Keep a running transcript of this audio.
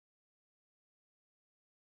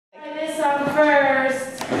some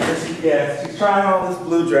first. Yeah, she's trying on this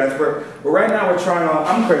blue dress. But right now we're trying on,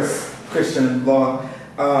 I'm Christian Law.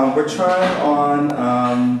 We're trying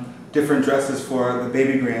on different dresses for the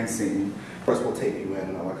baby grand scene. Of course, we'll take you in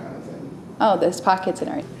and all that kind of thing. Oh, there's pockets and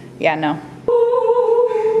everything. Yeah, no.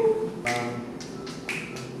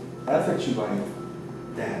 That's what you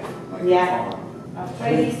like, Dad. Like Yeah. I'll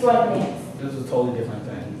try these sweatpants. This is a totally different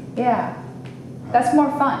thing. Yeah. That's more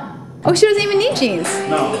fun. Oh, she doesn't even need jeans.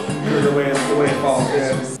 No, the way it falls.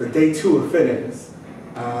 Yeah. The day 2 of fittings.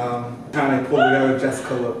 Kind of pull together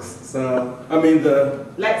Jessica looks. So, I mean the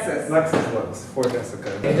Lexus looks for Jessica.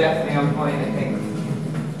 You're definitely on point, I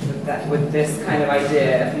think, with this kind of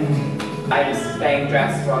idea. I'm staying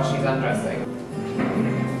dressed while she's undressing.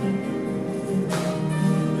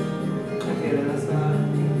 Okay, then let's go.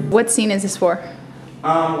 What scene is this for?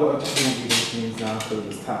 Well, we won't be doing jeans now because of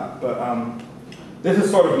this top, but this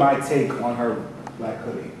is sort of my take on her black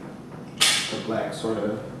hoodie. The black sort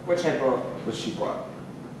of, which she brought.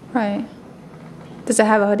 Right. Does it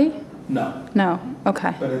have a hoodie? No. No.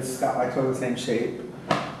 Okay. But it's got like sort of the same shape.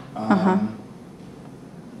 And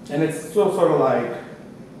it's still sort of like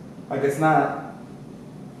it's not,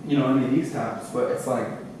 you know, any of these tops, but it's like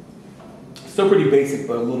still pretty basic,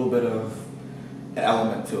 but a little bit of an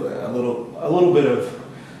element to it. A little bit of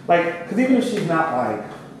like, because even if she's not like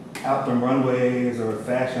out the runways or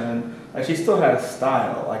fashion, like she still has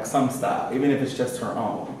style, like some style, even if it's just her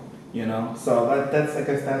own, you know. So that's I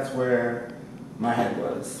guess that's where my head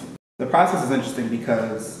was. The process is interesting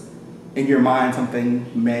because in your mind something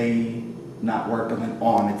may not work, but then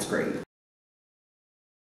on it's great.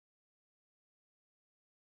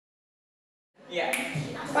 Yeah.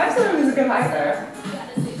 Five Seven is a good hiker.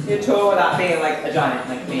 You're tall without being like a giant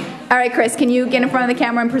like me. All right, Chris, can you get in front of the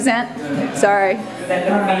camera and present? Sorry.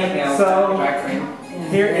 So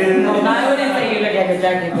here is. No, I wouldn't say you look like a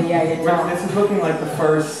junkie, but yeah, you're tall. This is looking like the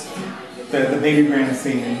first, the baby grand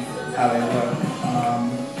scene, how they look,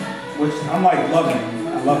 which I'm like loving.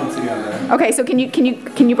 I love it together. Okay, so can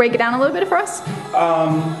you break it down a little bit for us?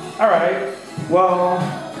 All right. Well.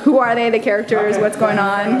 Who are they? The characters? Okay. What's going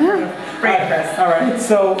on? All right.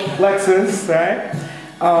 So Lexus, right?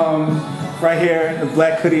 Right here, the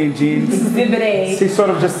black hoodie and jeans. Exhibit A. She's sort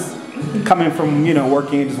of just coming from, you know,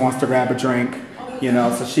 working, just wants to grab a drink, you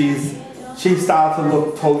know. So she's styled to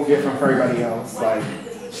look totally different from everybody else. Like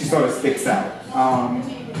she sort of sticks out.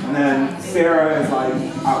 And then Sara is like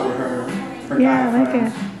out with her guy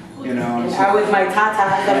friend. You know, out with my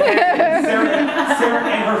tatas. Sara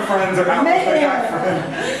and her friends are out with her guy friend.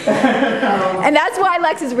 And that's why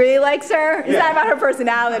Lexus really likes her. It's not about her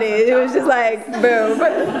personality. It was just like, boom.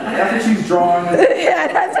 That's what she's drawing. Yeah,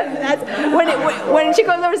 that's when she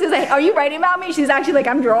comes over and says, like, "Are you writing about me?" She's actually like,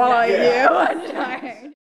 "I'm drawing you." I'm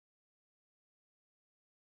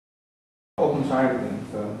trying again,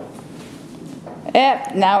 so.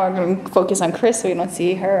 Yep, now we're going to focus on Chris so we don't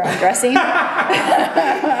see her undressing.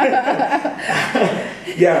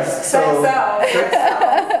 Yes, so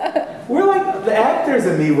we're like, the actors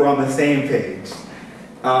and me were on the same page.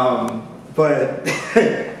 But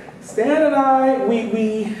Stan and I,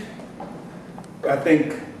 I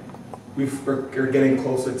think we're getting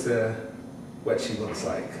closer to what she looks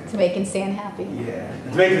like. To making Stan happy. Yeah,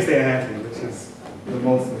 to making Stan happy, which is the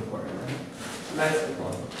most important, right? Most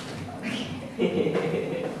important.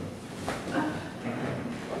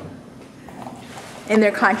 In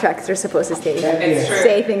their contracts, they're supposed to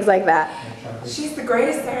say things like that. She's the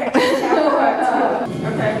greatest director ever.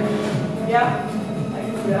 Okay. Yeah. I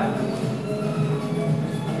can see that.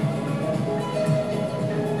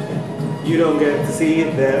 You don't get to see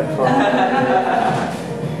it there.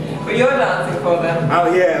 But you're dancing for them.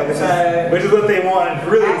 Oh yeah, which is what they wanted to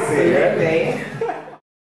really see. Absolutely.